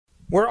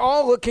We're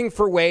all looking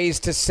for ways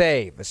to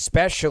save,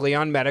 especially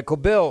on medical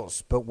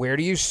bills. But where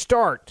do you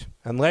start?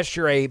 Unless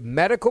you're a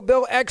medical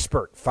bill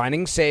expert,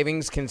 finding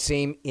savings can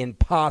seem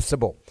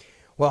impossible.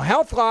 Well,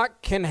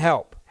 HealthLock can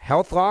help.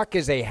 HealthLock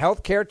is a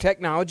healthcare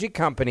technology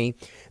company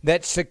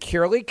that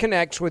securely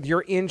connects with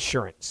your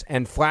insurance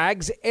and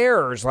flags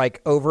errors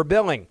like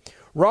overbilling,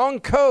 wrong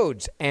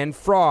codes, and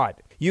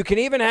fraud. You can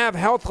even have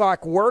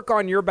HealthLock work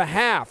on your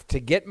behalf to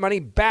get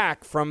money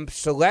back from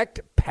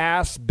select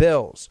past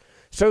bills.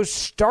 So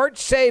start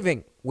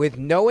saving with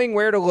knowing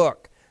where to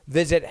look.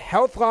 Visit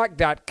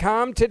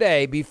healthlock.com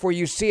today before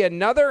you see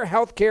another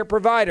healthcare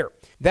provider.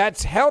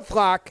 That's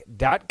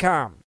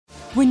healthlock.com.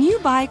 When you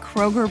buy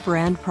Kroger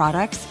brand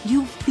products,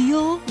 you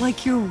feel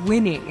like you're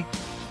winning.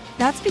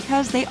 That's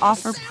because they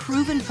offer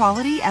proven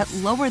quality at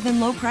lower than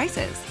low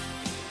prices.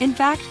 In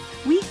fact,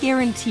 we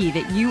guarantee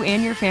that you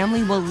and your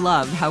family will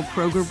love how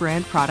Kroger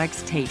brand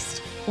products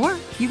taste, or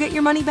you get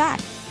your money back.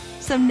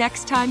 So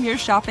next time you're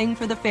shopping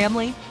for the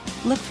family,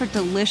 look for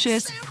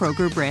delicious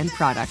Kroger brand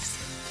products,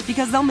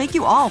 because they'll make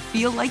you all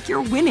feel like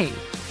you're winning.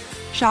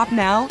 Shop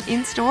now,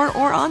 in-store,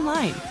 or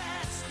online.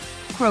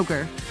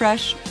 Kroger,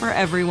 fresh for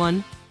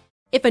everyone.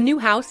 If a new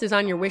house is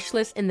on your wish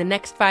list in the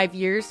next 5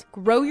 years,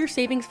 grow your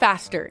savings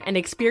faster and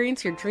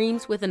experience your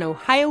dreams with an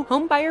Ohio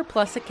Homebuyer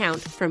Plus account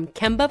from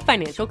Kemba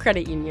Financial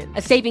Credit Union.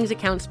 A savings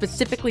account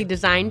specifically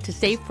designed to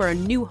save for a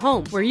new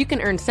home, where you can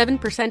earn 7%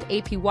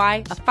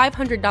 APY,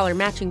 a $500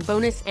 matching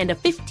bonus, and a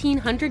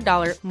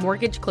 $1,500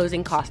 mortgage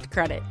closing cost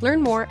credit. Learn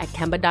more at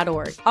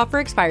Kemba.org. Offer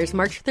expires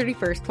March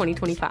 31st,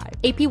 2025.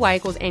 APY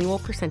equals annual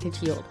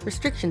percentage yield.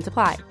 Restrictions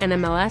apply.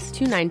 NMLS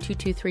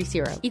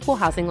 292230. Equal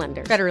housing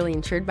lender. Federally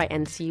insured by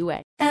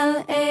NCUA.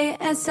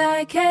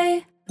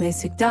 LASIK,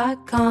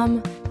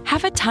 LASIK.com.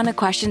 Have a ton of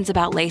questions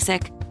about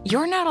LASIK?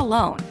 You're not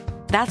alone.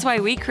 That's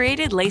why we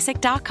created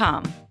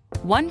LASIK.com.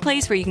 One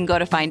place where you can go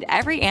to find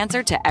every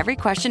answer to every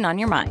question on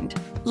your mind.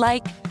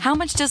 Like, how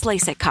much does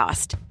LASIK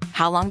cost?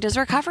 How long does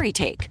recovery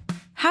take?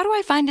 How do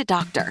I find a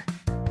doctor?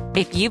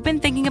 If you've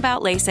been thinking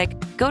about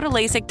LASIK, go to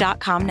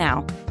LASIK.com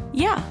now.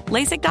 Yeah,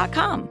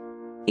 LASIK.com.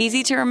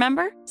 Easy to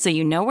remember, so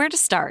you know where to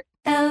start.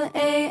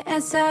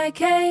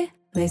 LASIK,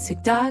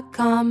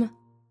 LASIK.com.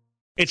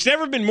 It's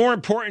never been more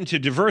important to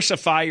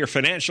diversify your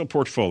financial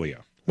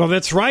portfolio. Well,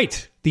 that's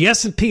right. The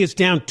S&P is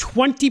down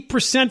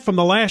 20% from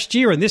the last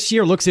year, and this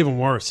year looks even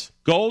worse.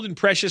 Gold and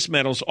precious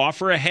metals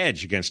offer a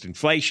hedge against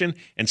inflation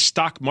and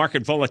stock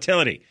market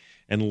volatility.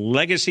 And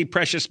Legacy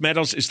Precious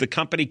Metals is the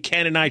company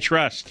Ken and I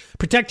trust.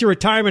 Protect your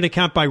retirement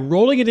account by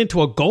rolling it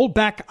into a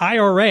gold-backed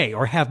IRA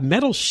or have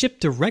metals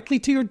shipped directly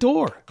to your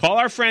door. Call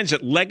our friends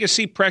at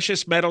Legacy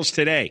Precious Metals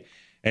today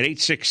at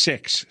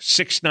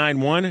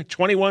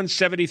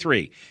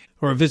 866-691-2173.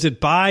 Or visit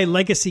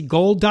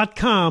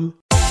buylegacygold.com.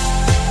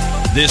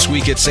 This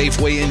week at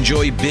Safeway,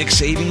 enjoy big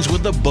savings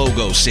with the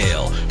BOGO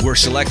sale, where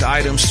select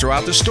items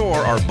throughout the store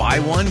are buy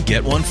one,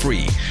 get one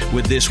free.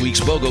 With this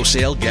week's BOGO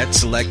sale, get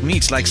select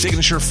meats like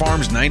Signature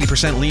Farms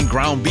 90% lean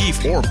ground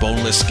beef or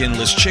boneless,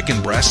 skinless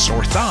chicken breasts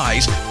or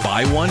thighs,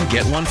 buy one,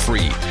 get one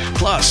free.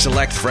 Plus,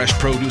 select fresh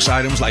produce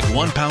items like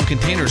 1 pound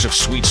containers of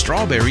sweet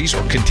strawberries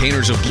or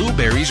containers of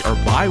blueberries are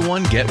buy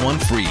one, get one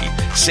free.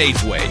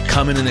 Safeway,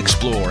 come in and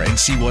explore and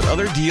see what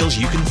other deals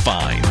you can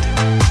find.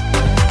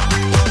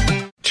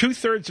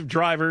 2/3 of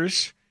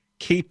drivers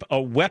keep a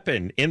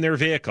weapon in their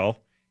vehicle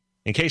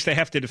in case they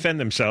have to defend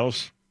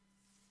themselves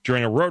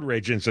during a road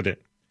rage incident.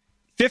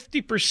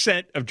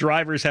 50% of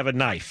drivers have a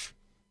knife.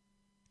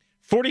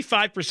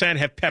 45%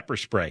 have pepper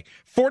spray.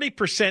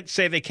 40%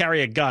 say they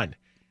carry a gun.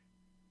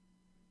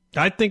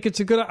 I think it's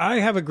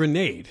I have a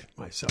grenade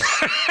myself.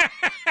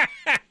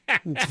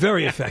 It's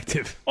very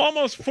effective.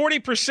 Almost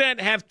 40%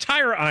 have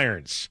tire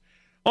irons.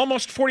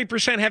 Almost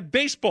 40% have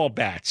baseball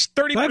bats.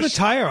 30%. I have a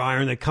tire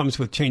iron that comes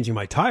with changing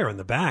my tire in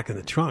the back in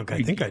the trunk.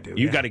 I think I do.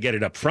 You got to get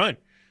it up front.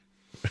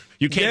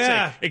 You can't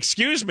say,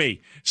 "Excuse me,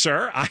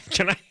 sir,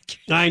 can I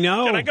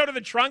go to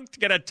the trunk to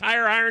get a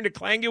tire iron to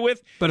clang you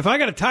with?" But if I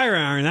got a tire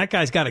iron, that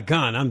guy's got a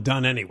gun. I'm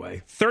done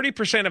anyway.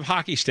 30% of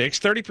hockey sticks,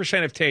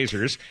 30% of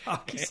tasers,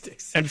 hockey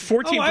sticks, and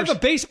 14%. Oh, I have a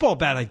baseball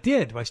bat. I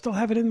did. Do I still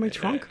have it in my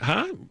trunk?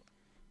 Huh?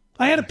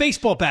 I had a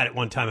baseball bat at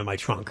one time in my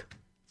trunk.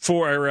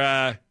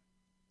 For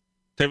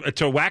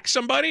to whack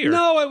somebody? Or?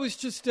 No, it was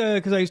just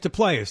because I used to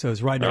play it, so I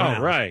was riding around.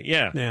 Oh, right,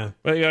 yeah.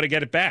 Well, you got to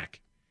get it back.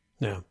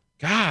 Yeah.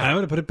 God. I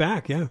would have put it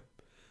back, yeah.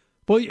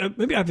 Well,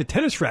 maybe I have a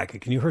tennis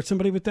racket. Can you hurt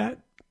somebody with that?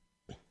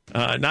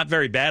 Not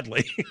very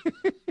badly.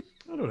 I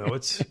don't know.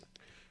 It's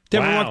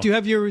Deborah, do you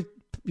have your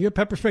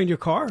pepper spray in your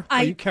car?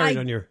 You carry it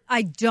on your...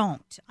 I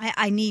don't.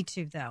 I need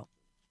to, though.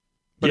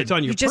 But it's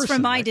on your person. You just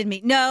reminded me.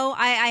 No,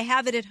 I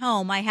have it at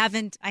home. I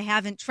haven't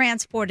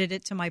transported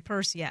it to my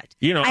purse yet.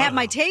 I have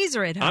my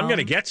taser at home. I'm going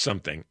to get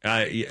something.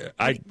 What are you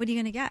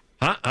going to get?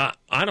 I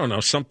don't know.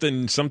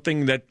 Something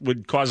that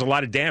would cause a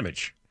lot of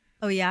damage.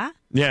 Oh, yeah?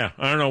 Yeah,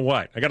 I don't know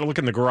what. I got to look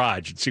in the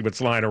garage and see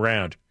what's lying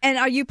around. And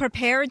are you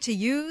prepared to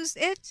use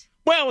it?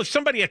 Well, if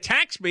somebody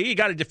attacks me, you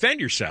got to defend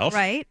yourself.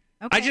 Right.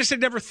 Okay. I just had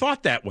never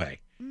thought that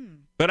way.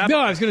 But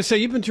I was going to say,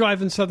 you've been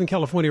driving Southern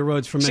California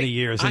roads for many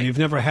years, and you've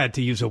never had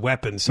to use a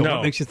weapon. So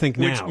what makes you think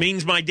now? Which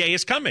means my day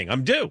is coming.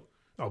 I'm due.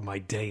 Oh, my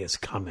day is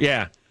coming.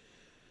 Yeah.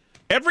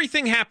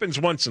 Everything happens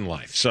once in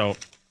life, so.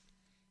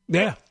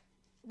 Yeah.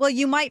 Well,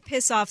 you might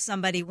piss off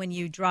somebody when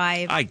you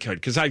drive. I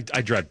could, because I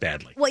drive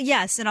badly. Well,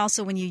 yes, and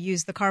also when you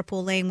use the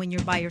carpool lane when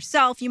you're by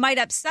yourself, you might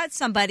upset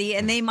somebody,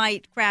 and they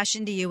might crash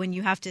into you, and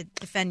you have to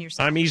defend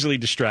yourself. I'm easily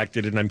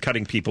distracted, and I'm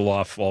cutting people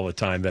off all the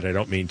time that I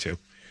don't mean to.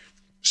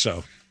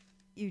 So.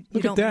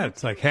 Look at that.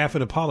 It's like half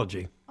an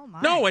apology. Oh,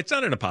 my. No, it's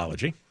not an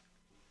apology.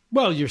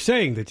 Well, you're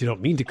saying that you don't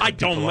mean to cut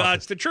people off.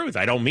 It's the truth.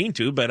 I don't mean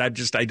to, but I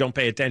don't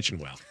pay attention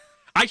well.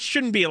 I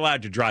shouldn't be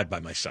allowed to drive by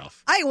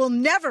myself. I will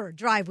never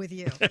drive with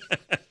you.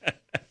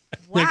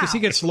 Wow. Because he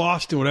gets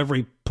lost in whatever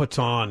he puts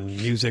on,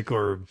 music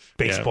or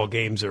baseball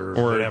games or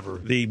whatever.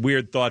 The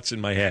weird thoughts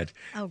in my head.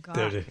 Oh,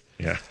 God.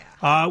 Yeah.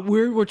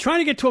 We're trying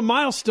to get to a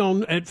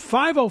milestone. At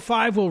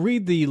 5:05, we'll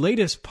read the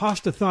latest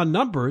Postathon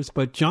numbers,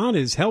 but John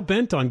is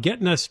hell-bent on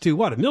getting us to,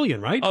 $1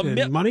 million, right?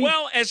 Money?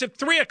 Well, as of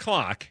 3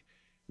 o'clock,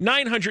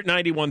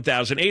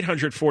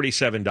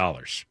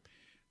 $991,847.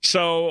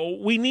 So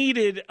we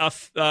needed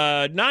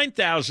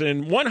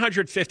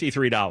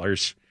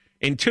 $9,153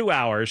 in 2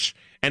 hours,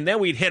 and then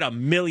we'd hit $1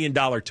 million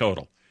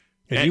total.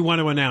 And you want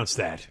to announce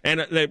that?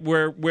 And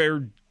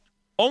we're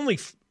only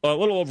a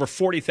little over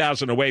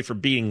 40,000 away from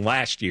beating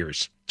last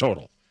year's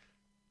total.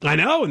 I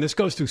know, and this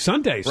goes through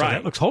Sunday, so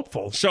that looks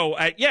hopeful. So,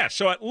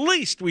 so at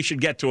least we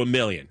should get to $1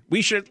 million.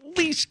 We should at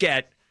least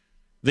get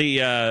the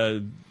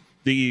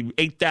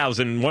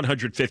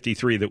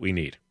 8,153 that we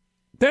need.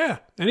 Yeah,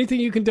 anything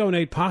you can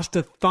donate,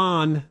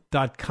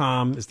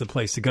 Postathon.com is the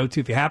place to go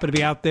to. If you happen to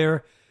be out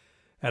there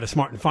at a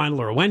Smart &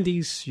 Final or a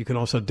Wendy's, you can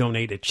also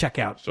donate at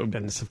checkout. So, and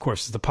this, of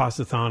course, is the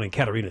Postathon and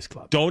Katarina's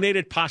Club. Donate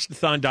at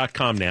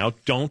Postathon.com now.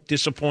 Don't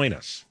disappoint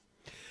us.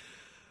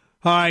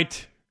 All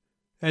right.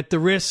 At the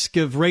risk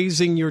of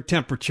raising your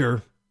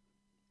temperature,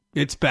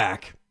 it's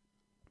back.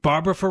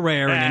 Barbara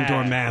Ferrer and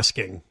indoor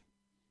masking.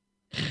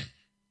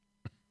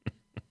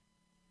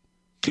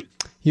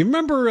 You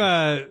remember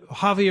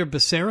Javier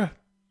Becerra?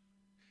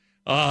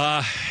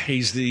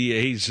 He's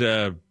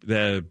the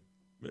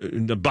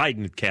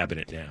Biden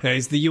cabinet now.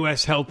 He's the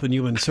U.S. Health and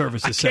Human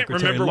Services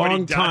Secretary.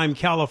 Long-time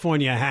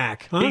California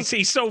hack. Huh?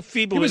 He's so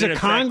feeble. He was a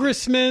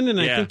congressman, and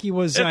I think he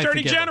was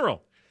Attorney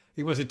General.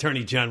 He was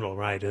Attorney General,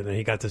 right? And then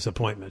he got this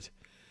appointment.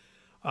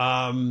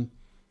 You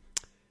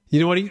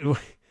know what?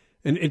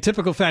 In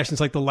typical fashion,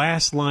 it's like the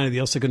last line of the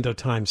El Segundo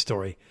Times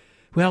story.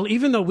 Well,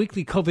 even though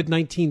weekly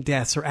COVID-19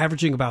 deaths are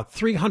averaging about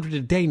 300 a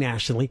day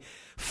nationally,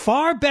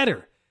 far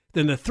better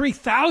than the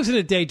 3,000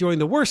 a day during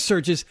the worst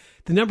surges,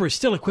 the number is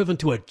still equivalent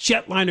to a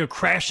jetliner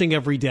crashing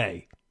every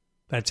day.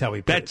 That's how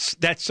he put it.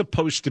 That's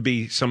supposed to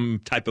be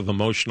some type of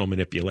emotional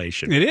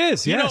manipulation. It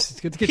is, yes. It's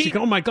good to get you,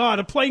 oh, my God,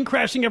 a plane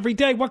crashing every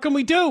day. What can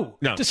we do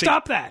to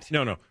stop that?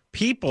 No.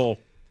 People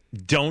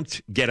don't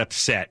get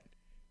upset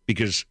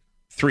because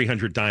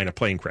 300 die in a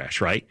plane crash,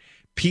 right?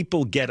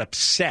 People get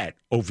upset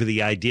over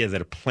the idea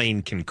that a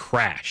plane can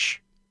crash.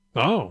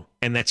 Oh.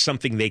 And that's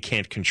something they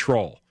can't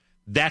control.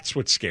 That's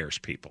what scares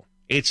people.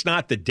 It's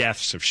not the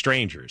deaths of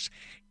strangers.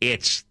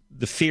 It's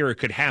the fear it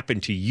could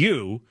happen to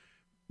you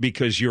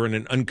because you're in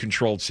an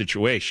uncontrolled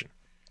situation.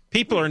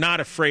 People are not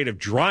afraid of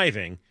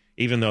driving,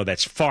 even though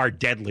that's far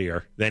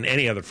deadlier than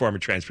any other form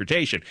of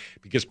transportation,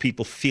 because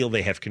people feel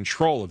they have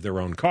control of their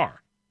own car.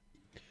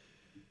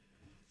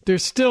 They're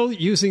still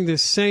using the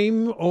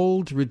same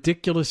old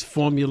ridiculous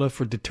formula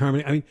for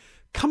determining. I mean,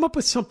 come up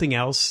with something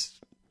else.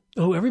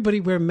 Oh,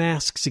 everybody wear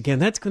masks again.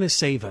 That's going to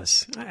save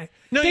us.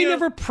 They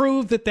never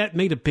proved that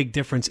made a big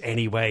difference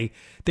anyway.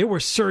 There were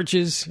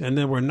surges and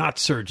there were not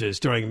surges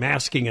during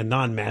masking and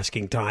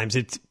non-masking times.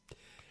 It's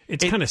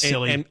kind of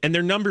silly. And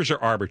their numbers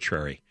are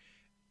arbitrary.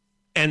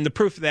 And the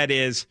proof of that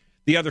is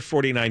the other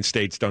 49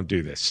 states don't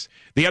do this.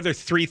 The other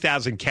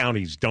 3,000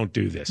 counties don't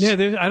do this.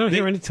 Yeah, I don't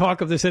hear any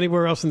talk of this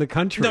anywhere else in the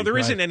country. No, there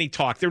isn't any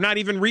talk. They're not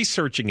even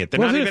reaching it. They're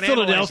not even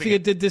Philadelphia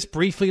did this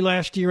briefly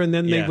last year, and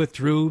then they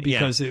withdrew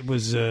because it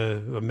was a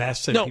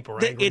mess and people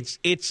were angry.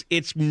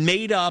 It's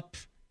made up.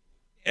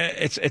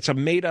 It's a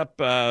made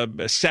up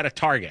set of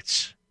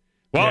targets.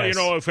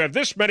 Well, if we have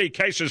this many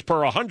cases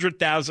per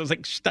 100,000, it's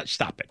like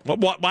stop it.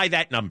 Why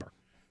that number?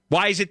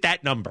 Why is it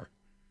that number?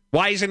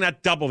 Why isn't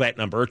that double that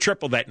number or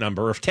triple that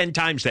number or 10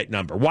 times that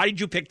number? Why did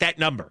you pick that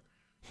number?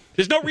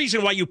 There's no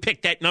reason why you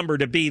picked that number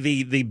to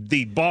be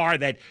the bar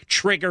that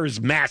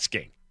triggers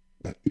masking.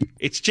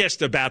 It's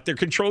just about their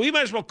control. You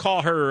might as well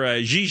call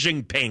her Xi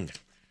Jinping.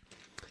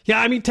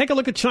 Yeah, I mean, take a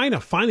look at China.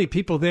 Finally,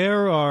 people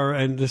there are,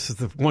 and this is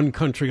the one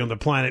country on the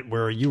planet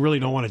where you really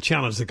don't want to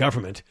challenge the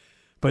government,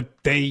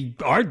 but they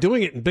are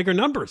doing it in bigger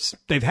numbers.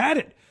 They've had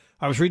it.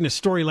 I was reading a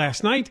story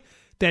last night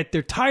that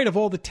they're tired of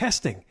all the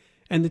testing.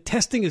 And the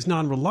testing is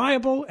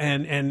non-reliable,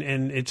 and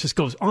it just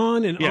goes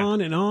on and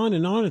on and on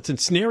and on. It's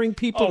ensnaring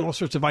people in all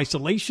sorts of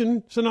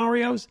isolation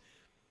scenarios.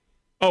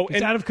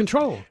 It's out of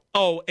control.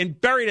 Oh,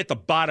 and buried at the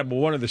bottom of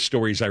one of the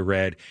stories I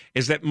read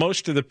is that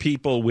most of the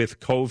people with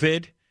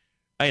COVID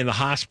in the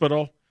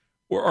hospital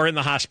are in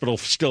the hospital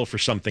still for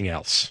something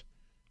else.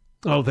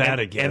 Oh, that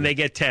again. And they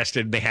get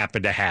tested and they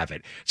happen to have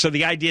it. So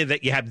the idea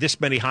that you have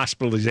this many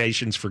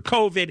hospitalizations for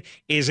COVID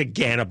is,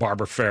 again, a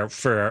Barbara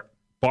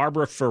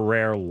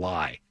Ferrer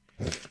lie.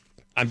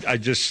 I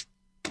just...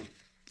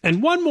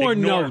 And one more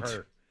note.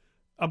 Her.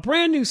 A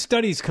brand new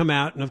study's come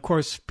out, and of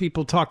course,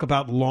 people talk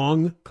about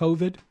long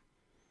COVID.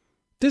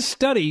 This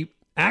study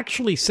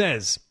actually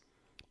says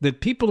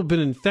that people who've been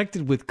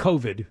infected with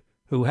COVID,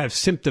 who have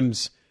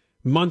symptoms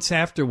months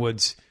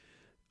afterwards,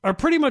 are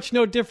pretty much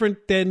no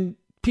different than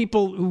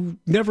people who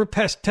never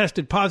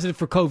tested positive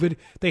for COVID.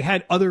 They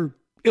had other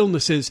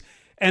illnesses,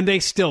 and they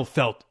still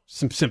felt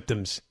some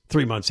symptoms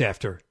 3 months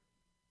after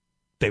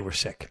they were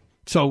sick.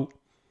 So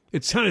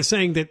it's kind of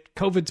saying that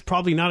COVID's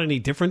probably not any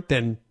different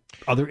than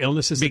other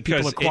illnesses that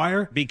people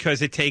acquire.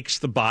 Because it takes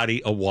the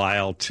body a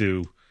while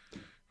to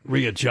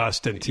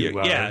readjust and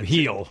to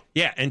heal.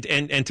 Yeah,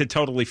 and to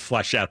totally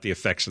flush out the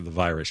effects of the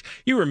virus.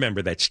 You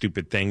remember that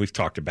stupid thing. We've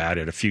talked about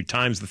it a few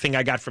times. The thing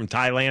I got from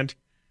Thailand.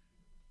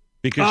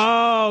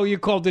 Because you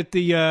called it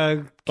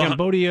the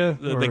Cambodia?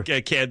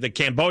 The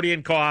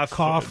Cambodian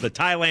cough. The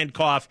Thailand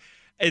cough.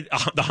 The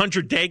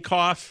 100-day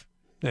cough.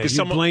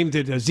 Yeah, blamed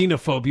it,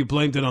 xenophobe, you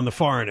blamed it on the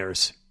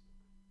foreigners.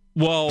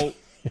 Well,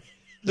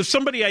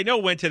 somebody I know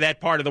went to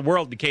that part of the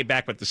world and came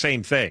back with the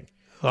same thing.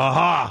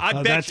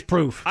 That's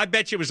proof. I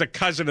bet you it was a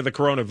cousin of the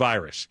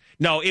coronavirus.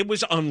 No, it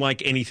was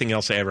unlike anything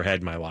else I ever had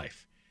in my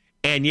life.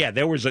 And yeah,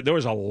 there was a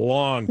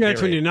long period.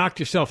 That's when you knocked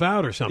yourself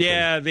out or something.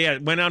 Yeah,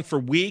 it went on for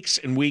weeks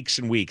and weeks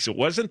and weeks. It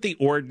wasn't the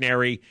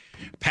ordinary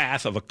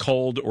path of a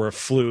cold or a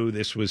flu.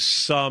 This was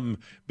some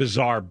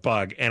bizarre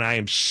bug, and I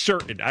am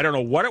certain, I don't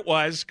know what it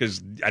was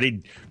because I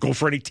didn't go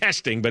for any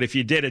testing, but if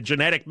you did a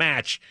genetic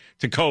match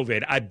to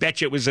COVID, I bet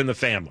you it was in the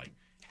family.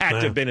 Had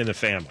to have been in the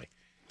family.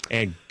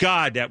 And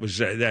God, that was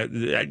there's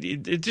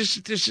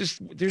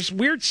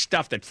weird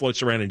stuff that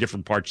floats around in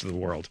different parts of the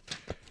world.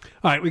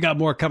 All right, we got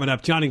more coming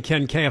up. John and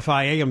Ken,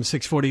 KFI AM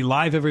 640,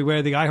 live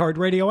everywhere, the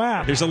iHeartRadio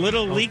app. There's a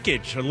little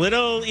leakage, a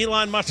little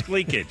Elon Musk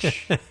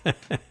leakage.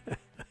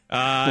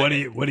 What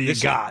do you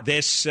got?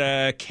 This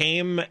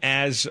came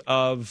as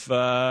of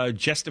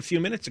just a few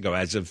minutes ago,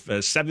 as of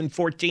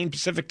 7:14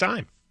 Pacific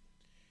time.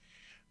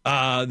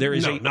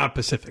 Not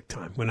Pacific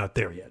time. We're not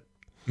there yet.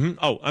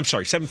 Oh, I'm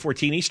sorry,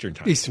 7:14 Eastern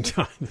time. Eastern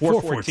time.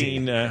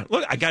 4:14.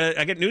 Look, I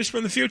got news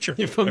from the future.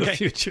 You're from the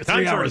future.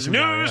 3 hours from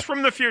now. News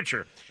from the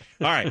future.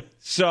 All right.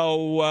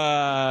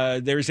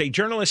 So there's a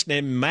journalist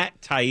named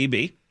Matt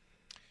Taibbi.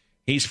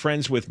 He's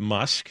friends with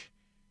Musk.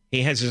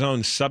 He has his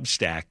own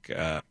Substack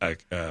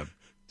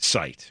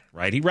site,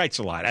 right? He writes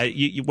a lot.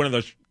 One of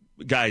those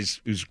guys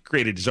who's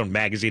created his own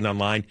magazine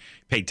online,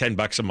 paid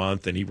 $10 a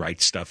month, and he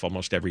writes stuff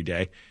almost every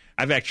day.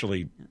 I've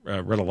actually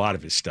read a lot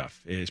of his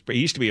stuff. He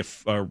used to be a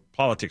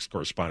politics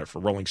correspondent for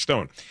Rolling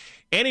Stone.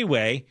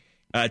 Anyway,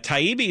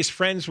 Taibbi is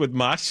friends with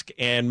Musk,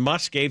 and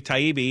Musk gave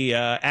Taibbi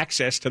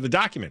access to the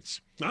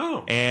documents.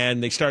 Oh,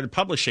 and they started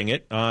publishing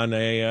it on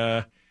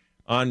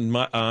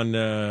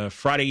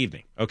Friday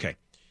evening. Okay,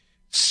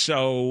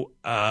 so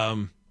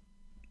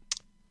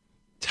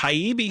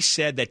Taibbi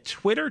said that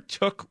Twitter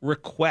took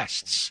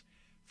requests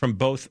from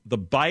both the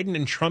Biden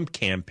and Trump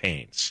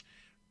campaigns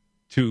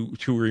to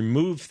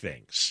remove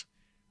things,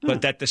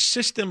 but that the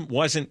system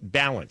wasn't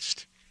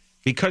balanced.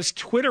 Because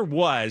Twitter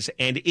was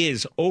and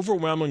is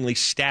overwhelmingly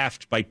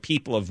staffed by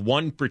people of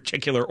one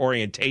particular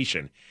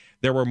orientation,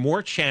 there were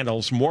more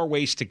channels, more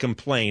ways to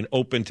complain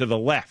open to the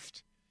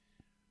left.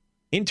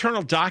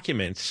 Internal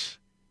documents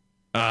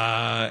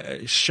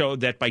showed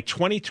that by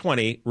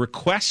 2020,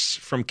 requests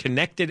from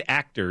connected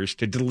actors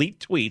to delete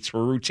tweets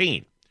were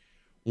routine.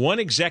 One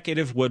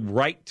executive would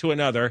write to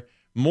another,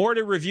 "More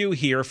to review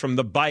here from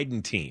the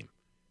Biden team."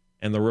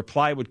 And the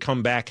reply would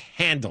come back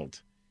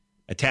handled,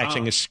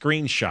 attaching a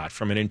screenshot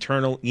from an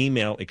internal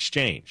email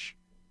exchange.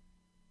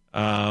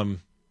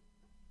 And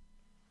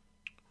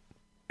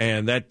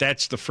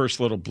that's the first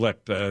little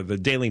blip. The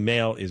Daily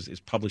Mail is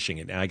publishing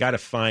it. Now, I got to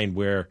find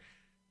where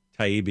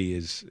Taibbi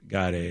has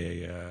got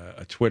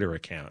a Twitter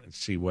account and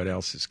see what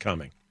else is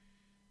coming.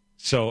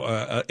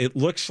 So it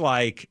looks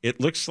like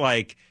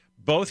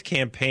both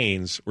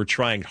campaigns were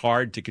trying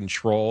hard to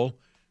control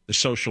the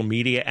social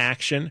media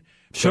action.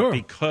 Sure.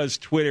 But because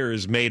Twitter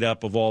is made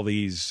up of all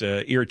these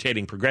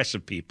irritating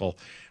progressive people,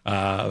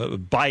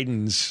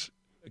 Biden's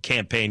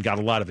campaign got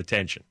a lot of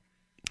attention.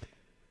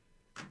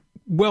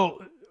 Well,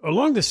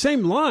 along the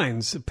same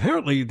lines,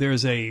 apparently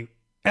there's a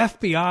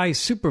FBI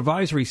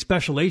supervisory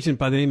special agent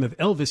by the name of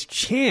Elvis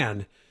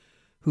Chan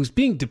who's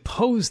being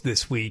deposed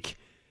this week.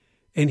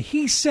 And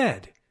he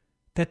said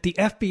that the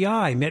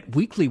FBI met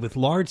weekly with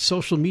large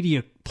social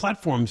media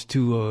platforms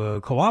to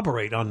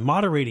cooperate on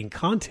moderating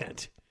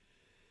content.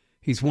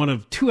 He's one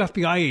of 2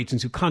 FBI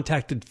agents who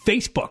contacted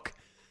Facebook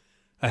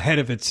ahead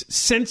of its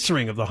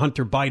censoring of the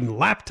Hunter Biden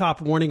laptop,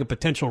 warning a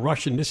potential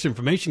Russian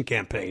misinformation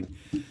campaign.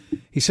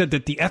 He said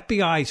that the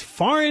FBI's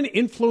Foreign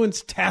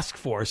Influence Task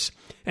Force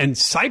and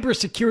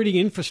Cybersecurity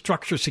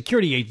Infrastructure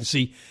Security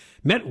Agency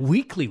met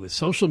weekly with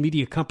social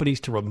media companies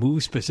to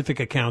remove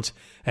specific accounts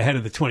ahead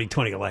of the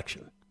 2020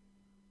 election.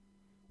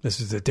 This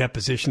is a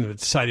deposition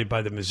that's cited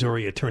by the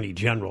Missouri Attorney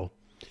General.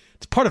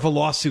 It's part of a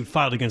lawsuit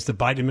filed against the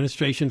Biden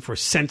administration for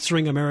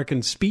censoring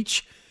American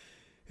speech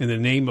in the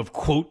name of,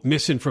 quote,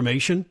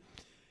 misinformation.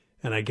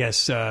 And I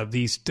guess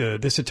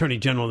this Attorney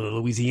General, the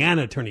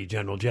Louisiana Attorney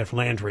General, Jeff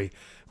Landry,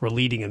 were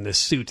leading in this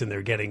suit, and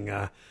they're getting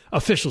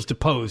officials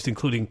deposed,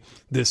 including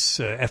this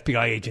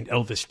FBI agent,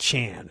 Elvis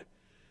Chan.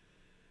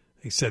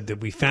 They said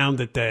that we found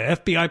that the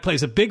FBI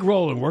plays a big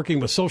role in working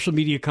with social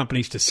media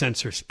companies to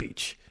censor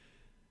speech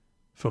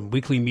from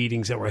weekly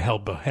meetings that were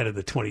held ahead of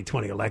the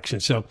 2020 election.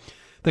 So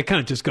that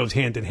kind of just goes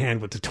hand in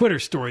hand with the Twitter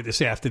story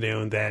this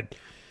afternoon that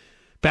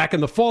back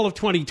in the fall of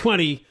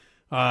 2020,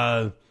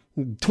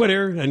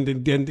 Twitter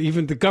and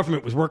even the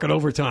government was working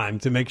overtime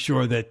to make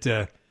sure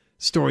that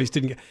stories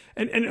didn't get...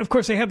 And of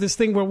course, they have this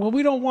thing where, well,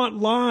 we don't want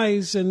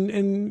lies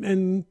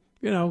and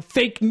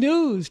fake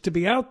news to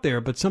be out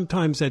there, but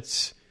sometimes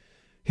that's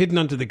hidden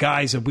under the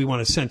guise of we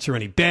want to censor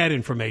any bad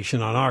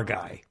information on our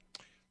guy.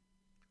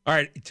 All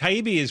right,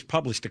 Taibbi has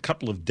published a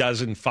couple of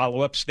dozen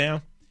follow-ups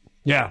now.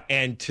 Yeah.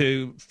 And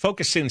to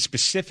focus in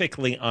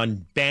specifically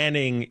on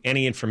banning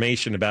any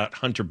information about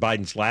Hunter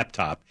Biden's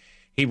laptop,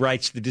 he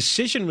writes, the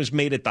decision was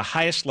made at the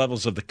highest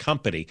levels of the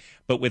company,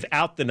 but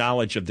without the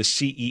knowledge of the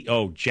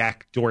CEO,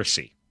 Jack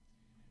Dorsey.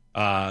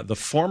 The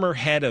former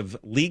head of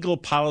legal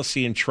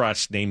policy and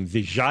trust named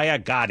Vijaya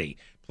Gotti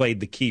played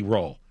the key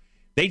role.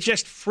 They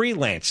just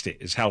freelanced it,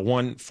 is how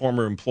one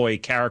former employee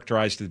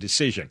characterized the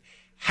decision.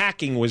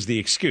 Hacking was the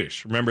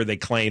excuse. Remember, they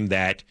claimed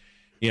that,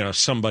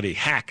 somebody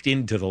hacked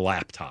into the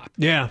laptop.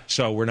 Yeah.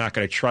 So we're not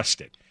going to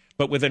trust it.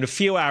 But within a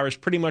few hours,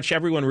 pretty much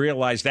everyone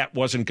realized that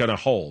wasn't going to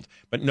hold.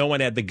 But no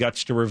one had the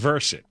guts to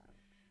reverse it.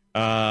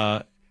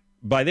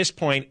 By this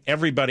point,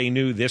 everybody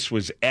knew this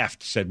was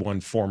effed, said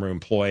one former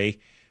employee.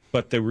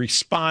 But the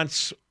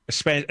response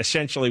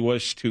essentially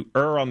was to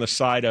err on the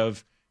side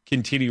of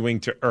continuing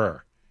to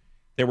err.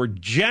 There were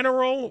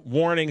general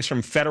warnings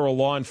from federal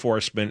law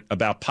enforcement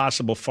about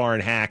possible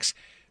foreign hacks,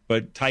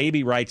 but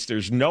Taibbi writes,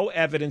 there's no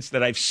evidence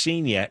that I've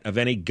seen yet of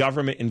any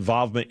government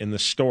involvement in the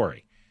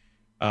story.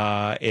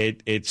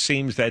 It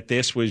seems that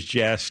this was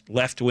just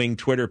left-wing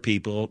Twitter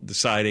people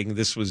deciding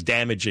this was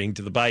damaging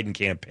to the Biden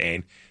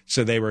campaign,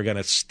 so they were going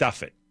to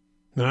stuff it.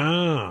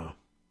 Oh.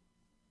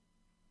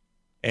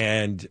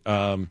 And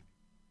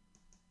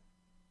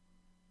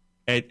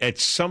at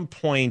some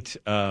point...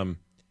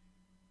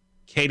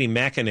 Katie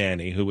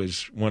McEnany, who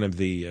was one of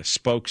the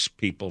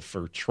spokespeople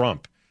for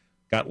Trump,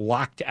 got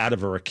locked out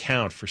of her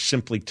account for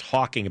simply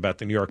talking about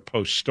the New York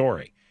Post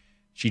story.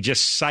 She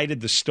just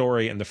cited the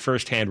story and the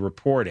firsthand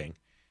reporting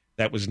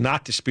that was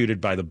not disputed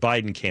by the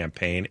Biden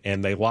campaign,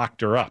 and they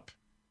locked her up.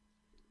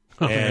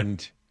 Okay.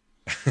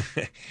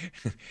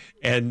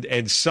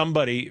 And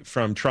somebody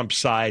from Trump's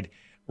side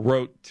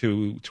wrote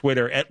to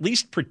Twitter, at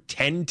least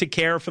pretend to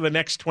care for the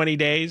next 20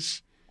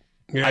 days.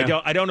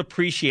 Yeah. I don't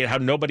appreciate how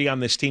nobody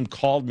on this team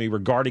called me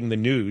regarding the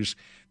news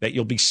that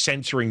you'll be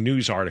censoring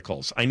news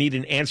articles. I need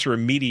an answer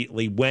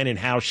immediately when and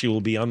how she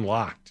will be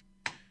unlocked.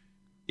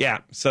 Yeah,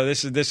 so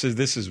this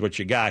is what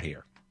you got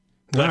here.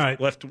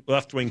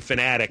 Left-wing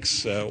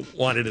fanatics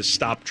wanted to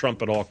stop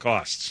Trump at all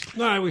costs.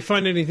 All right, we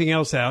find anything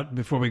else out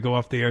before we go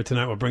off the air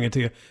tonight, we'll bring it to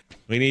you.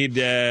 We need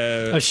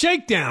a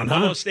shakedown, huh?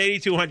 Almost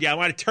 8,200. Yeah, I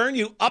want to turn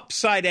you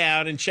upside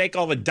down and shake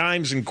all the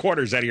dimes and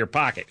quarters out of your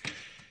pocket.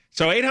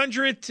 So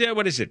 800,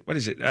 what is it?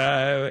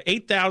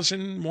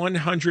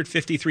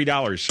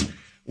 $8,153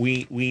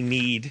 we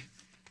need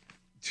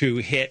to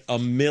hit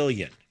 1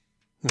 million.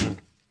 Mm-hmm.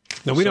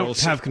 No, we don't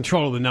have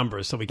control of the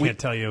numbers, so we can't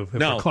tell you if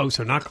we're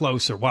close or not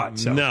close or what.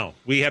 So. No,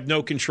 we have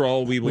no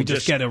control. We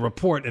just get a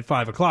report at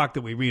 5 o'clock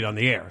that we read on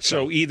the air.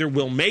 So either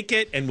we'll make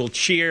it and we'll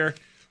cheer,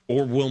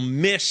 or we'll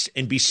miss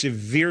and be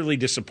severely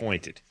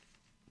disappointed.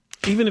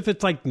 Even if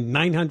it's like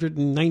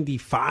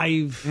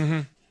 995. Mm-hmm.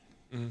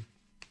 Mm-hmm.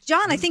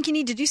 John, I think you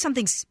need to do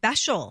something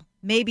special.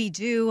 Maybe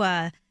do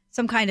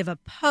some kind of a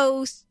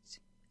post.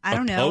 I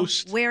don't know,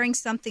 wearing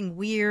something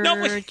weird.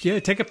 No,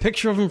 take a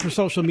picture of him for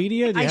social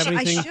media. Do you have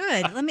anything? I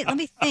should. Let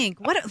me think.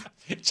 What do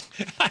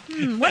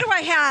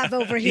I have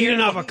over here? Eat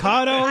an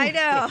avocado. I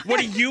know.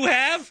 What do you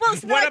have? Well,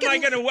 what am I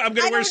going to? I'm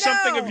going to wear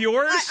something of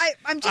yours.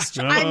 I'm just.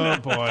 Oh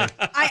boy.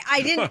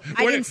 I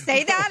didn't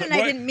say that, and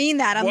I didn't mean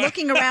that. I'm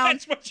looking around.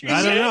 That's what you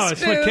I don't know.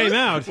 That's what came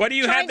out. What do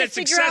you have that's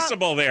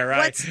accessible there?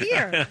 Right? What's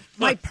here?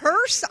 My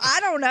purse?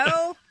 I don't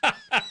know.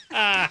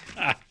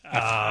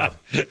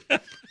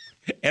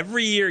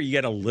 Every year you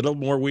get a little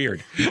more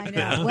weird. I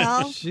know.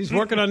 Well, she's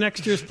working on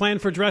next year's plan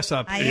for dress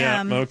up. I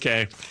am.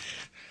 Okay.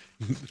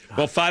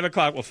 Well, 5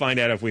 o'clock we'll find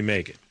out if we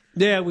make it.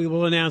 Yeah, we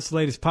will announce the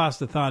latest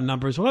Pastathon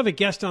numbers. We'll have a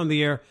guest on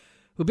the air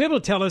who'll be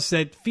able to tell us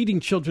that feeding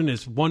children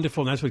is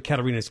wonderful, and that's what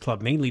Katerina's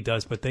Club mainly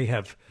does, but they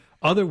have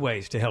other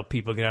ways to help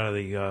people get out of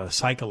the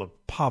cycle of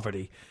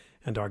poverty.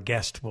 And our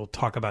guest will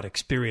talk about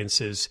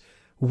experiences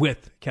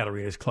with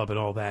Katerina's Club and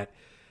all that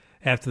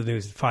after the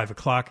news at 5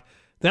 o'clock.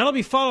 That'll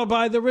be followed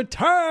by the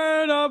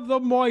return of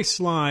the Moist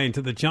Line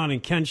to the John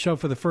and Ken Show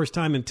for the first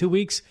time in 2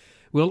 weeks.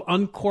 We'll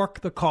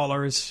uncork the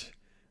callers,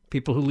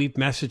 people who leave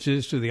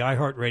messages through the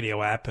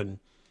iHeartRadio app, and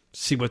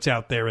see what's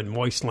out there in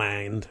Moist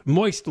Line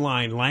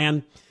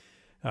land.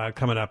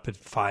 coming up at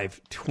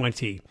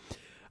 5:20.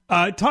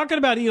 Talking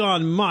about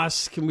Elon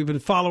Musk, and we've been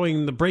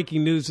following the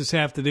breaking news this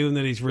afternoon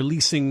that he's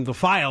releasing the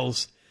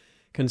files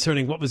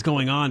concerning what was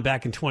going on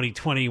back in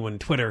 2020 when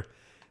Twitter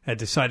had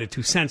decided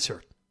to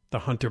censor the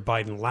Hunter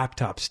Biden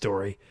laptop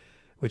story,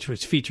 which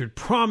was featured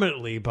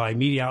prominently by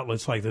media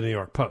outlets like the New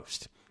York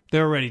Post.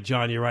 They're already,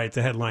 John, you're right, it's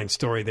a headline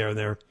story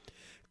there.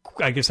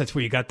 I guess that's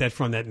where you got that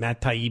from, that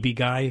Matt Taibbi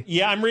guy.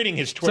 Yeah, I'm reading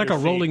his Twitter feed. It's like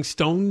a feed. Rolling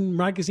Stone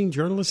magazine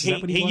journalist? Is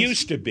that what he was? He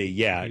used to be,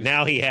 yeah.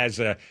 Now he has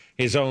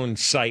his own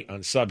site on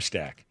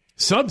Substack.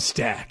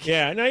 Substack?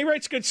 Yeah, no, he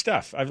writes good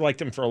stuff. I've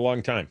liked him for a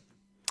long time.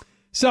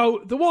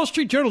 So the Wall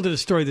Street Journal did a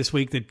story this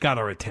week that got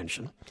our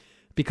attention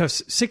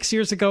because 6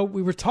 years ago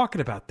we were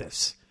talking about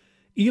this.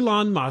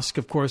 Elon Musk,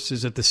 of course,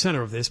 is at the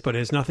center of this, but it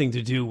has nothing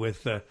to do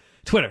with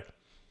Twitter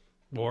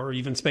or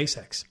even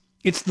SpaceX.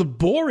 It's the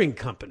Boring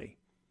Company.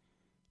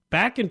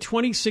 Back in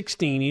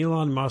 2016,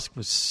 Elon Musk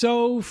was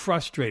so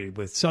frustrated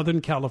with Southern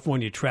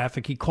California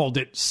traffic, he called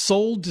it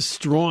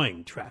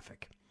soul-destroying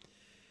traffic.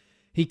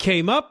 He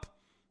came up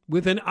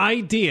with an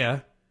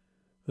idea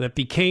that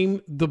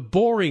became the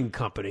Boring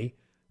Company,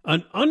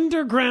 an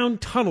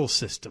underground tunnel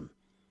system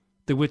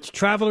through which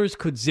travelers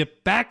could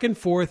zip back and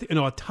forth in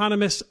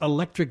autonomous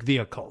electric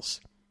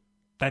vehicles.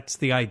 That's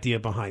the idea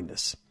behind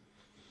this.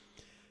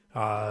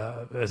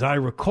 As I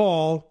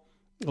recall,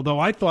 although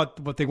I thought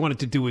what they wanted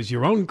to do is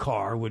your own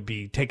car would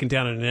be taken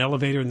down in an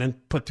elevator and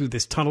then put through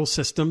this tunnel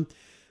system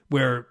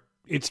where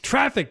it's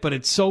traffic, but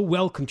it's so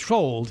well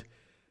controlled,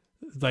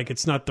 like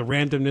it's not the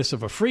randomness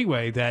of a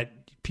freeway, that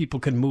people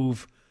can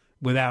move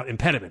without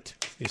impediment.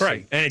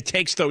 Right, and it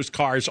takes those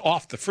cars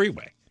off the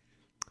freeway.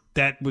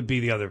 That would be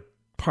the other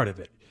part of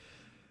it.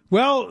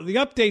 Well, the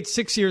update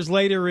 6 years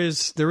later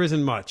is there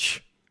isn't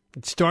much.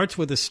 It starts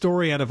with a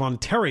story out of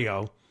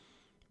Ontario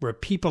where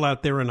people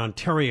out there in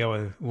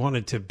Ontario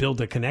wanted to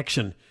build a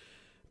connection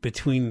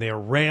between their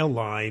rail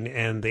line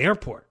and the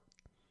airport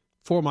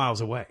 4 miles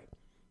away.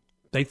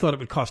 They thought it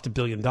would cost $1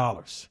 billion.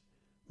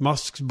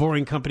 Musk's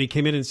Boring Company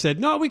came in and said,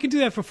 no, we can do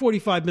that for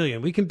 $45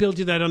 million. We can build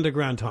you that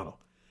underground tunnel.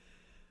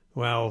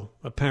 Well,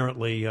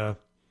 apparently,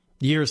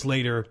 years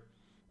later,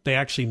 they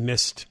actually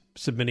missed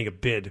submitting a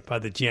bid by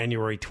the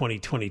January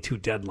 2022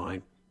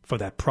 deadline for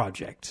that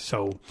project.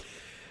 So,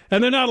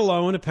 and they're not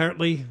alone.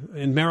 Apparently,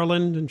 in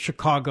Maryland and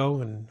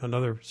Chicago and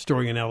another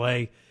story in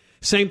L.A.,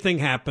 same thing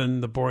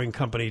happened. The Boring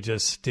Company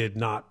just did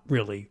not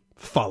really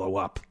follow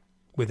up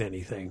with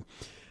anything.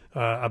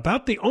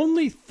 About the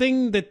only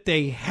thing that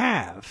they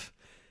have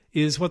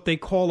is what they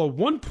call a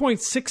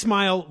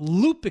 1.6-mile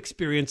loop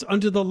experience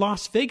under the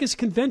Las Vegas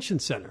Convention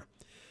Center.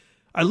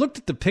 I looked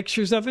at the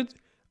pictures of it.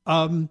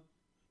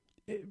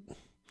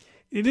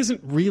 It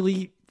isn't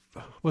really,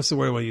 what's the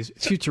word I want to use?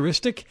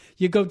 Futuristic.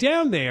 You go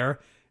down there,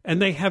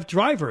 and they have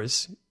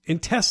drivers in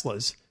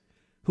Teslas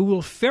who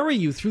will ferry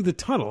you through the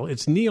tunnel.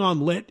 It's neon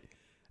lit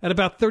at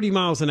about 30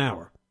 miles an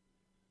hour.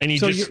 And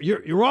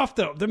you're off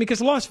because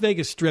the Las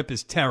Vegas Strip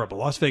is terrible.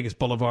 Las Vegas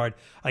Boulevard,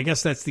 I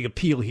guess that's the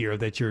appeal here,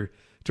 that you're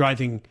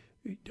driving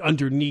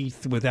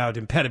underneath without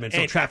impediments,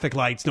 no traffic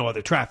lights, no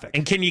other traffic.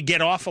 And can you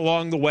get off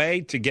along the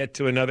way to get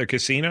to another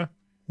casino?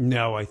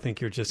 No, I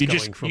think you're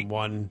going from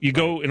one. You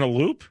go in a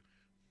loop?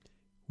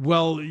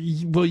 Well,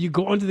 you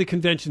go under the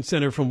convention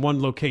center from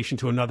one location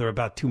to another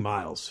about 2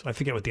 miles. I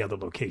forget what the other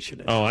location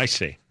is. Oh, I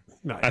see.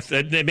 Right.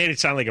 They made it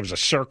sound like it was a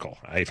circle.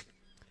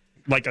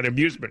 Like an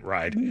amusement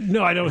ride.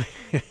 No, I don't.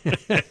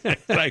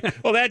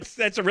 Well,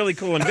 that's a really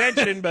cool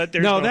invention, but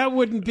there's that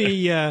wouldn't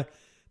be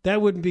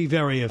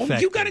very effective. Oh,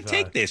 you got to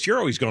take this. You're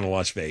always going to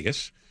Las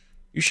Vegas.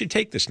 You should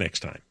take this next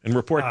time and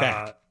report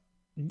back.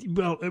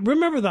 Well,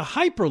 remember the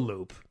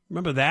Hyperloop?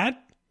 Remember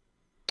that?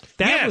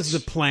 That was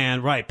the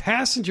plan, right?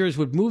 Passengers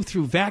would move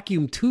through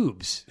vacuum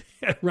tubes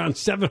at around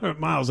 700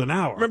 miles an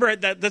hour. Remember,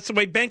 that's the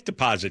way bank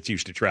deposits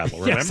used to travel,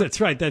 remember? Yes,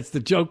 that's right. That's the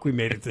joke we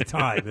made at the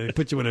time. They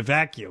put you in a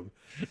vacuum.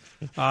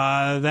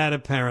 That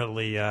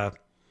apparently... that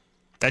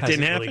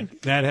didn't happen?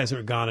 That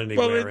hasn't gone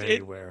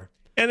anywhere.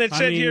 And it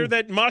said here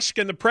that Musk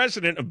and the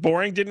president of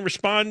Boring didn't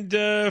respond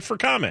for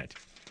comment.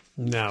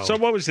 No. So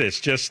what was this?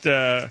 Just...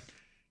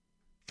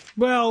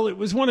 Well, it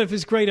was one of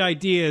his great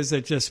ideas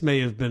that just may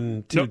have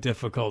been too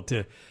difficult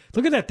to...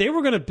 Look at that. They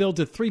were going to build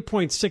a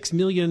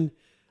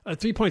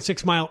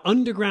 3.6-mile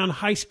underground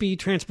high-speed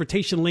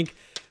transportation link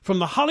from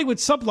the Hollywood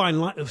subway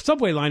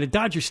line to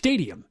Dodger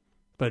Stadium.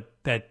 But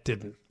that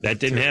didn't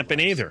happen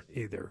either.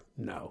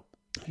 No.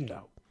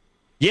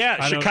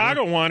 Yeah,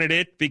 Chicago wanted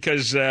it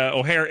because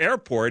O'Hare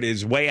Airport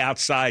is way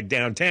outside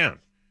downtown.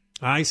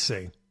 I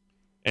see.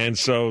 And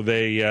so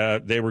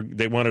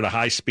they wanted a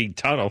high-speed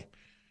tunnel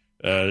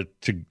to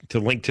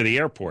link to the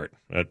airport,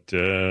 but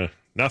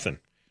nothing.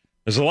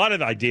 There's a lot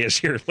of ideas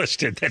here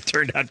listed that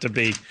turned out to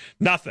be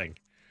nothing.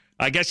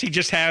 I guess he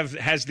just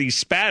has these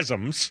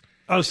spasms.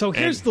 Oh, so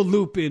here's the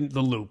loop in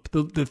the loop.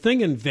 The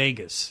thing in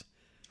Vegas.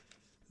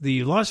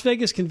 The Las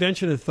Vegas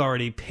Convention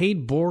Authority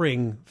paid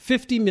Boring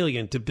 $50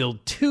 million to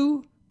build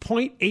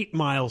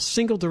 2.8-mile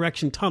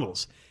single-direction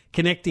tunnels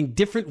connecting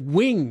different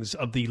wings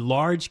of the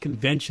large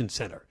convention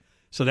center.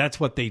 So that's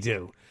what they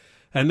do.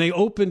 And they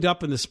opened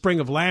up in the spring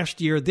of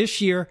last year.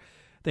 This year,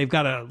 they've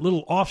got a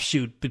little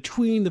offshoot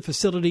between the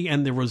facility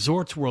and the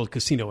Resorts World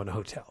Casino and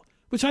Hotel,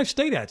 which I've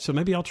stayed at, so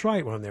maybe I'll try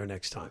it when I'm there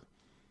next time.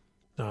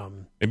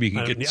 Maybe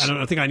you can I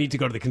don't think I need to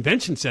go to the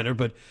convention center,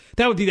 but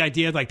that would be the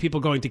idea. Like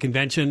people going to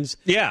conventions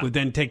would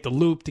then take the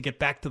loop to get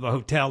back to the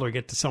hotel or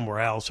get to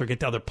somewhere else or get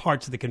to other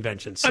parts of the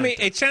convention center. I mean,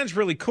 it sounds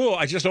really cool.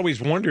 I just always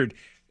wondered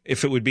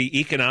if it would be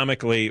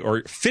economically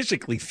or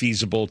physically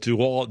feasible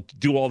to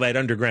do all that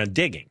underground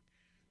digging.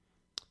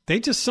 They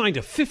just signed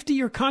a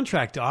 50-year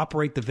contract to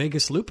operate the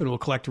Vegas Loop and will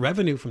collect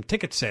revenue from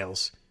ticket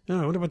sales. I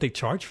wonder what they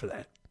charge for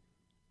that.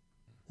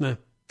 Nah.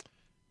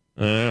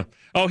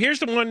 Here's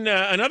the one.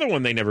 Another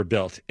one they never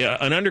built: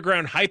 an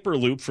underground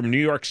hyperloop from New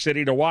York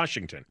City to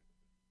Washington.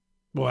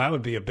 Well, that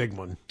would be a big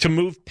one. To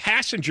move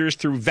passengers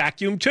through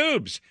vacuum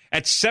tubes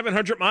at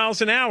 700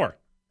 miles an hour.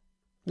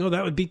 No,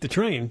 that would beat the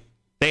train.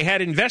 They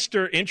had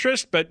investor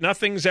interest, but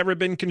nothing's ever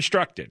been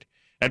constructed.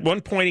 At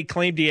one point, he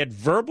claimed he had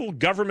verbal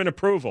government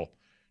approval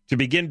to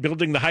begin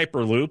building the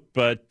hyperloop,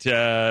 but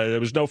there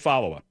was no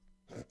follow-up.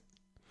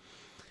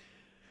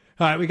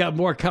 All right, we got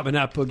more coming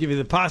up. We'll give you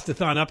the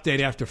Pastathon update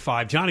after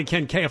 5. John and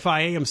Ken,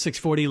 KFI AM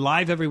 640,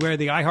 live everywhere,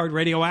 the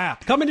iHeartRadio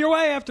app. Coming your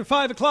way after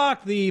 5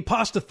 o'clock, the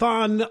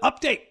Pastathon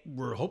update.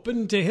 We're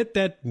hoping to hit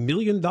that $1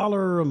 million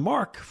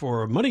mark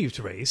for money you've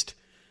raised.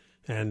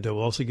 And we'll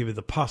also give you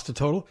the pasta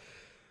total.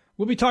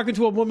 We'll be talking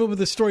to a woman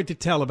with a story to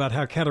tell about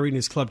how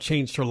Katerina's Club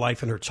changed her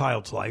life and her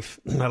child's life.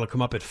 That'll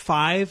come up at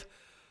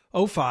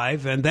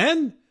 5:05. And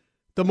then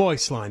the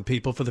Moist Line,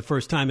 people, for the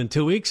first time in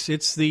 2 weeks.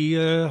 It's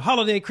the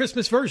holiday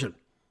Christmas version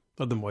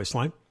of the Moist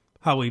Line.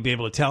 How will you be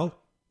able to tell?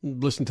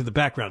 Listen to the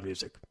background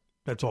music.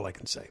 That's all I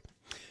can say.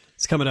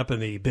 It's coming up in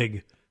the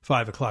big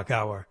 5 o'clock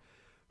hour.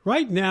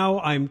 Right now,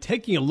 I'm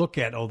taking a look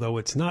at, although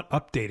it's not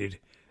updated,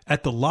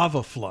 at the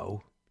lava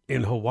flow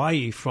in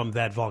Hawaii from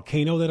that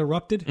volcano that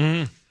erupted,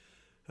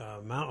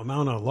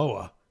 Mauna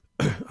Loa.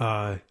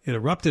 It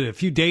erupted a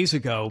few days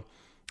ago,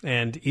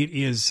 and it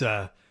is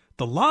the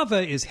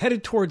lava is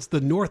headed towards the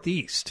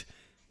northeast.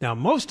 Now,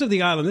 most of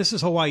the island, this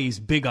is Hawaii's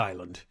big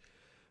island,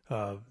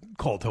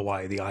 called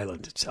Hawaii, the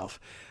island itself.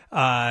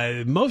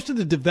 Most of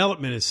the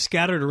development is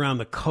scattered around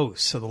the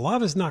coast, so the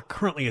lava is not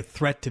currently a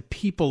threat to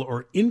people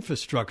or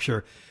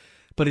infrastructure,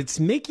 but it's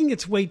making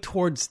its way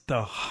towards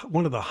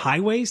one of the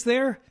highways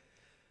there,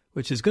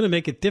 which is going to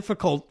make it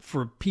difficult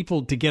for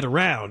people to get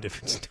around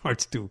if it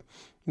starts to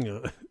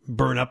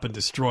burn up and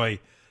destroy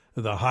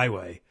the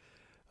highway.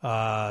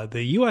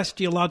 The U.S.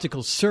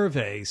 Geological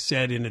Survey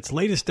said in its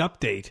latest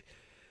update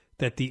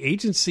that the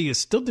agency is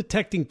still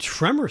detecting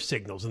tremor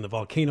signals in the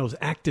volcano's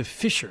active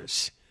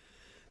fissures.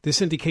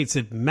 This indicates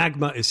that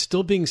magma is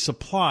still being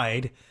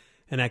supplied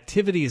and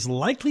activity is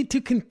likely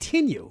to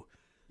continue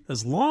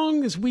as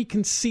long as we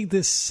can see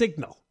this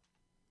signal.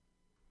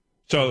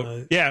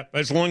 So,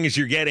 as long as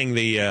you're getting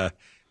the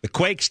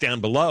quakes down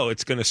below,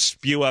 it's going to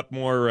spew up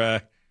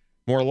more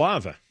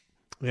lava.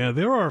 Yeah,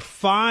 there are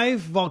 5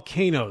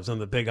 volcanoes on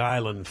the Big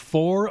Island,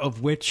 4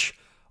 of which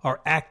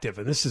are active,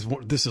 and this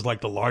is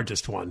like the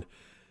largest one.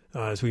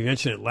 As we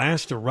mentioned, it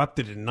last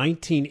erupted in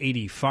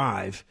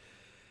 1985.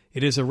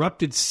 It has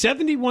erupted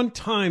 71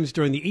 times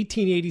during the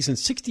 1880s and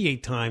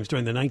 68 times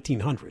during the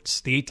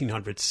 1900s. The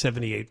 1800s,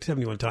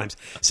 71 times.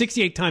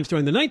 68 times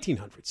during the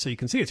 1900s. So you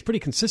can see it's pretty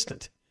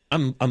consistent.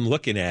 I'm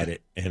looking at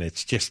it, and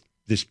it's just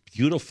this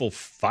beautiful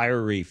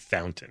fiery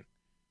fountain.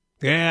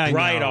 Yeah,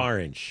 bright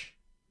orange.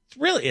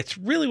 It's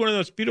really one of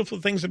those beautiful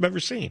things I've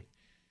ever seen.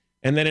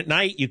 And then at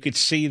night, you could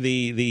see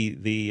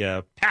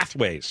the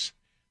pathways.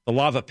 The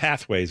lava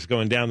pathways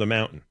going down the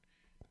mountain.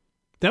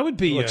 That would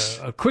be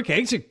a quick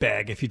exit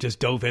bag if you just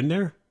dove in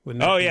there.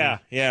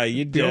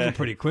 You'd be over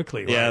pretty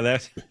quickly. Right? Yeah,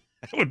 that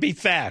would be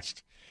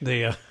fast.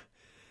 The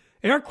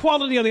air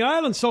quality on the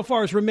island so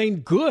far has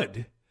remained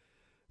good.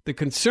 The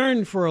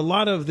concern for a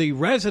lot of the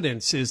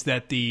residents is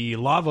that the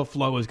lava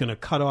flow is going to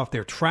cut off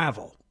their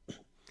travel.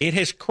 It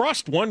has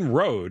crossed one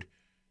road,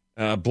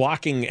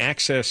 blocking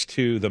access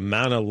to the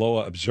Mauna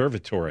Loa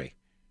Observatory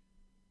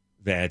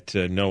that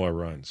NOAA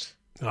runs.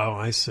 Oh,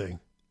 I see.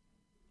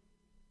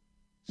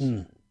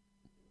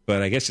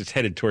 But I guess it's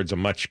headed towards a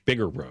much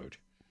bigger road.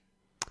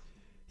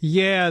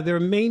 Yeah, their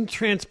main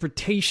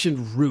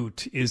transportation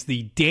route is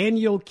the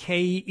Daniel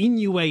K.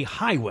 Inouye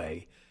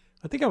Highway.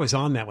 I think I was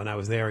on that when I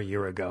was there a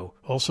year ago,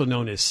 also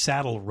known as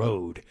Saddle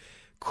Road.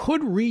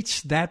 Could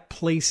reach that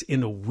place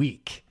in a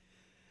week.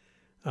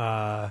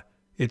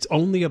 It's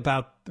only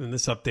about, and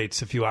this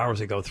update's a few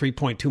hours ago,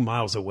 3.2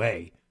 miles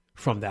away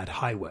from that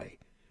highway.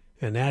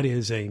 And that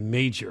is a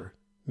major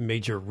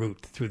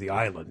route through the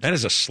island. That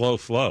is a slow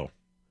flow.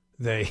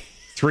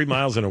 3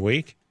 miles in a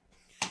week?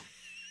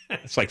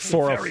 It's like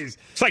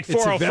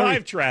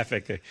 405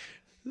 traffic.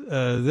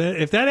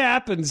 If that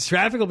happens,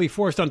 traffic will be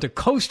forced onto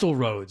coastal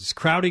roads,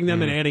 crowding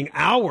them and adding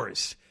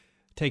hours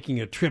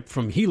taking a trip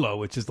from Hilo,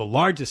 which is the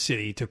largest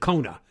city, to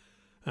Kona.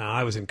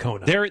 I was in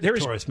Kona.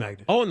 Tourist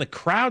magnet. Oh, and the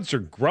crowds are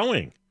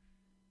growing.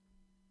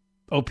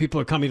 Oh, people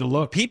are coming to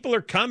look. People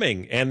are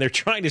coming, and they're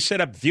trying to set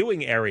up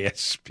viewing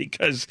areas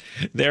because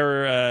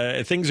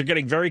things are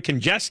getting very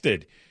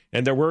congested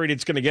and they're worried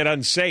it's going to get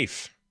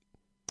unsafe.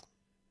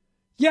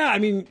 Yeah, I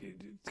mean,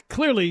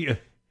 clearly,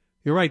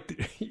 you're right.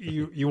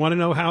 You want to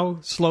know how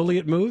slowly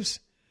it moves?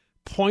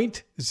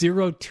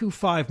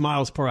 0.025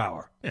 miles per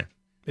hour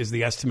is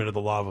the estimate of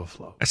the lava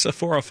flow. That's the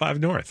 405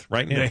 North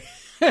right now.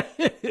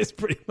 It's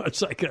pretty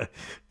much like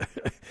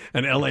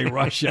an LA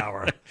rush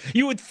hour.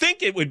 You would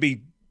think it would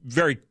be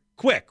very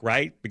quick,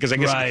 right? Because I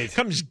guess it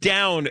comes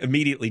down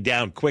immediately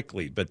down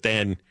quickly, but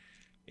then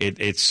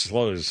it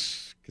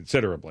slows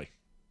considerably.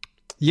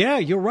 Yeah,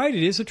 you're right.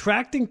 It is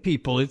attracting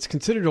people. It's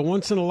considered a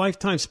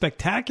once-in-a-lifetime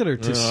spectacular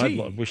to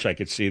see. I wish I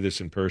could see this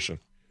in person.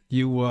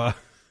 You it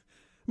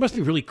must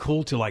be really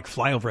cool to, like,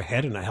 fly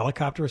overhead in a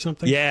helicopter or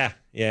something. Yeah.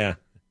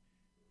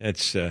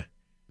 It's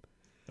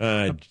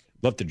I'd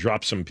love to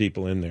drop some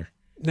people in there.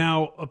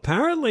 Now,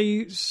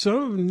 apparently,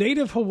 some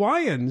native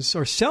Hawaiians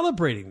are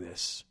celebrating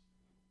this.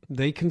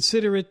 They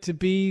consider it to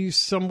be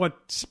somewhat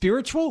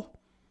spiritual.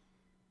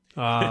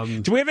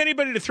 Do we have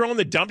anybody to throw in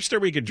the dumpster?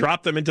 We could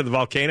drop them into the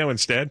volcano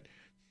instead.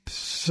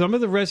 Some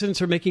of the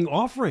residents are making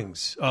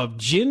offerings of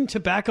gin,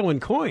 tobacco,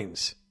 and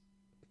coins.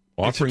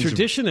 Offerings. It's a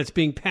tradition that's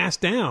being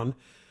passed down.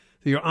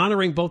 You're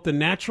honoring both the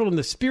natural and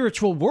the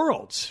spiritual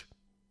worlds.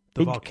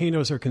 The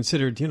volcanoes are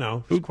considered,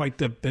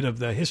 quite a bit of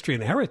the history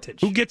and the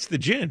heritage. Who gets the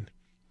gin?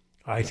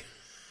 I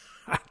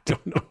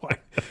don't know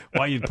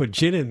why you'd put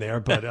gin in there,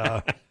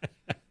 but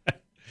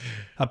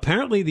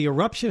apparently the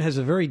eruption has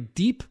a very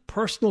deep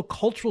personal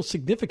cultural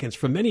significance.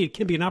 For many, it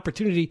can be an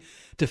opportunity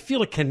to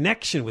feel a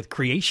connection with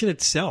creation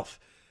itself,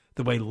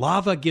 the way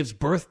lava gives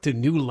birth to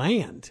new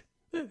land.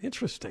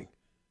 Interesting.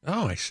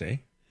 Oh, I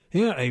see.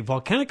 Yeah, a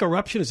volcanic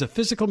eruption is a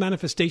physical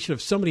manifestation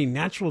of so many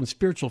natural and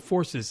spiritual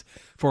forces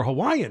for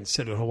Hawaiians,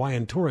 said a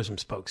Hawaiian tourism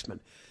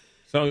spokesman.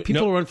 So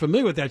people who are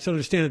unfamiliar with that should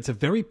understand it's a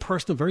very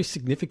personal, very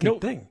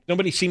significant thing.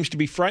 Nobody seems to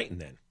be frightened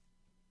then.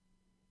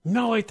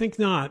 No, I think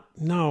not.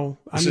 No.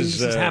 This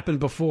has happened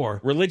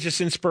before.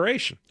 Religious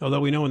inspiration.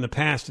 Although we know in the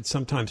past it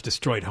sometimes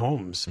destroyed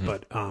homes,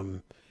 but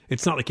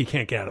it's not like you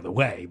can't get out of the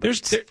way.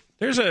 But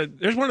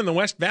there's one in the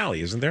West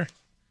Valley, isn't there?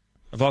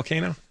 A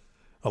volcano?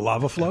 A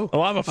lava flow? A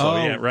lava flow,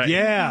 yeah, right.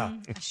 Yeah.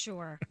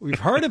 Sure. We've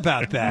heard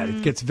about that.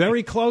 It gets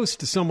very close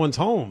to someone's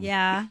home.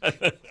 Yeah.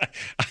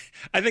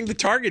 I think the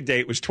target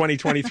date was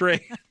 2023.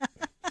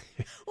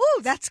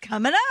 Ooh, that's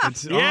coming up.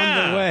 It's on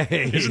the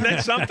way. Isn't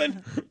that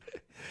something?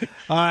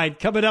 All right,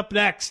 coming up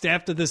next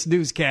after this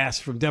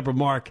newscast from Deborah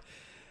Mark,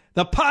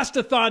 the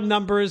Pastathon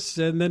numbers,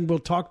 and then we'll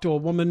talk to a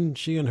woman.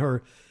 She and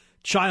her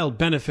child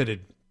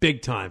benefited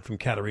big time from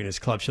Katarina's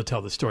Club. She'll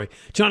tell the story.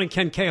 John and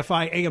Ken,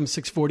 KFI, AM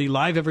 640,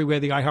 live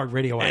everywhere, the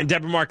iHeartRadio app. And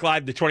Deborah Mark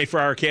live, the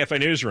 24-hour KFI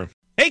newsroom.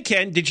 Hey,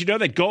 Ken, did you know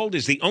that gold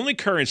is the only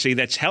currency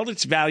that's held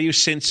its value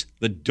since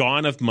the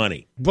dawn of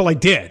money? Well, I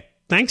did.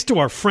 Thanks to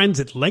our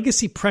friends at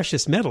Legacy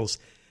Precious Metals,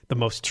 the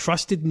most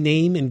trusted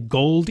name in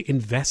gold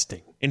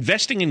investing.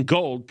 Investing in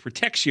gold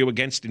protects you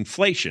against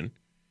inflation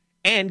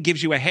and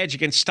gives you a hedge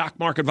against stock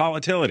market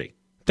volatility.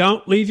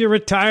 Don't leave your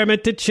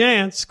retirement to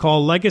chance.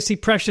 Call Legacy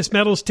Precious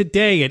Metals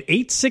today at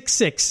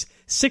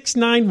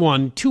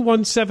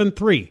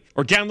 866-691-2173.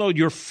 Or download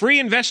your free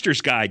investor's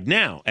guide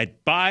now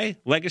at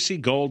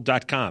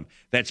buylegacygold.com.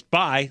 That's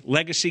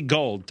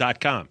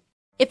buylegacygold.com.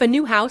 If a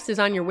new house is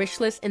on your wish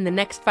list in the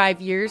next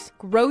 5 years,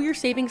 grow your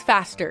savings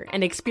faster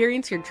and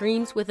experience your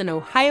dreams with an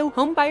Ohio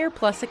Homebuyer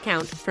Plus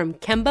account from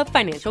Kemba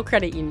Financial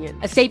Credit Union.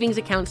 A savings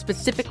account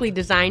specifically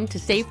designed to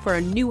save for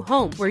a new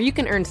home where you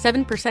can earn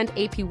 7%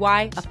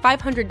 APY,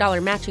 a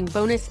 $500 matching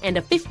bonus, and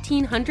a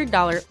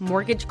 $1,500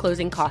 mortgage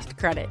closing cost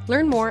credit.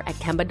 Learn more at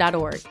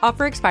Kemba.org.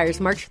 Offer expires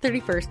March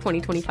 31st,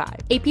 2025.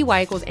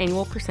 APY equals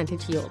annual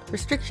percentage yield.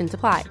 Restrictions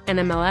apply.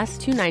 NMLS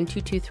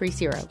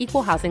 292230.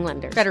 Equal housing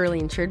lender. Federally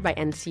insured by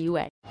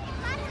NCUA.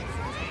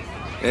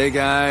 Hey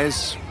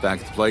guys, back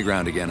at the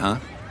playground again, huh?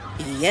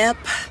 Yep.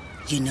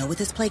 You know what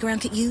this playground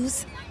could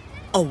use?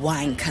 A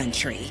wine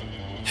country.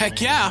 Heck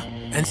yeah,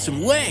 and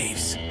some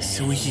waves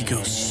so we could go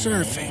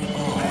surfing.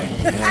 Oh,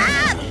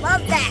 yeah.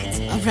 Love that.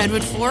 A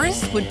redwood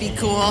forest would be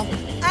cool.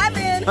 I'm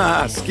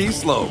in. Ski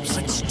slopes.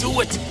 Let's do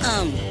it.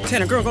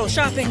 Can a girl go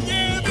shopping?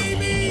 Yeah,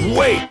 baby.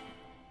 Wait.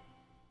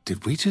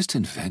 Did we just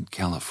invent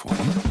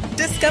California?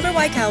 Discover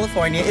why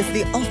California is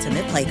the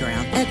ultimate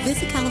playground at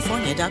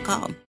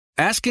visitcalifornia.com.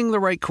 Asking the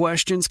right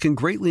questions can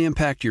greatly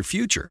impact your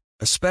future,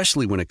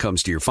 especially when it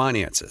comes to your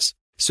finances.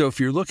 So if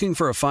you're looking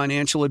for a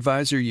financial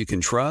advisor you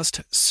can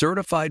trust,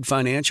 certified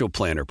financial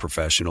planner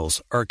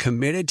professionals are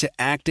committed to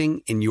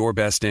acting in your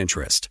best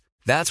interest.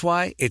 That's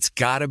why it's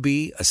got to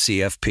be a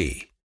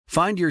CFP.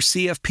 Find your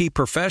CFP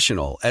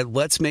professional at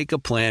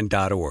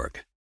letsmakeaplan.org.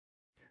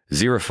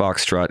 Zero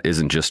Foxtrot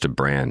isn't just a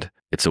brand,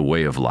 it's a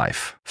way of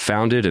life.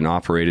 Founded and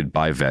operated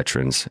by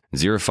veterans,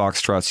 Zero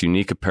Foxtrot's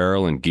unique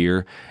apparel and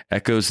gear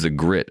echoes the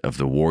grit of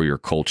the warrior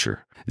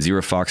culture.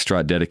 Zero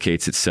Foxtrot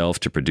dedicates itself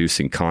to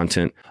producing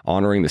content,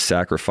 honoring the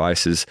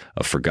sacrifices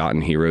of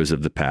forgotten heroes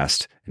of the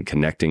past, and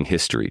connecting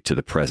history to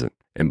the present.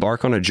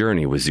 Embark on a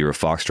journey with Zero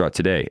Foxtrot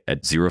today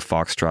at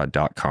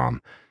zerofoxtrot.com.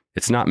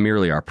 It's not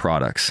merely our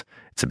products,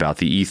 it's about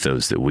the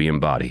ethos that we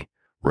embody.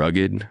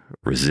 Rugged,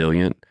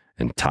 resilient,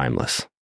 and timeless.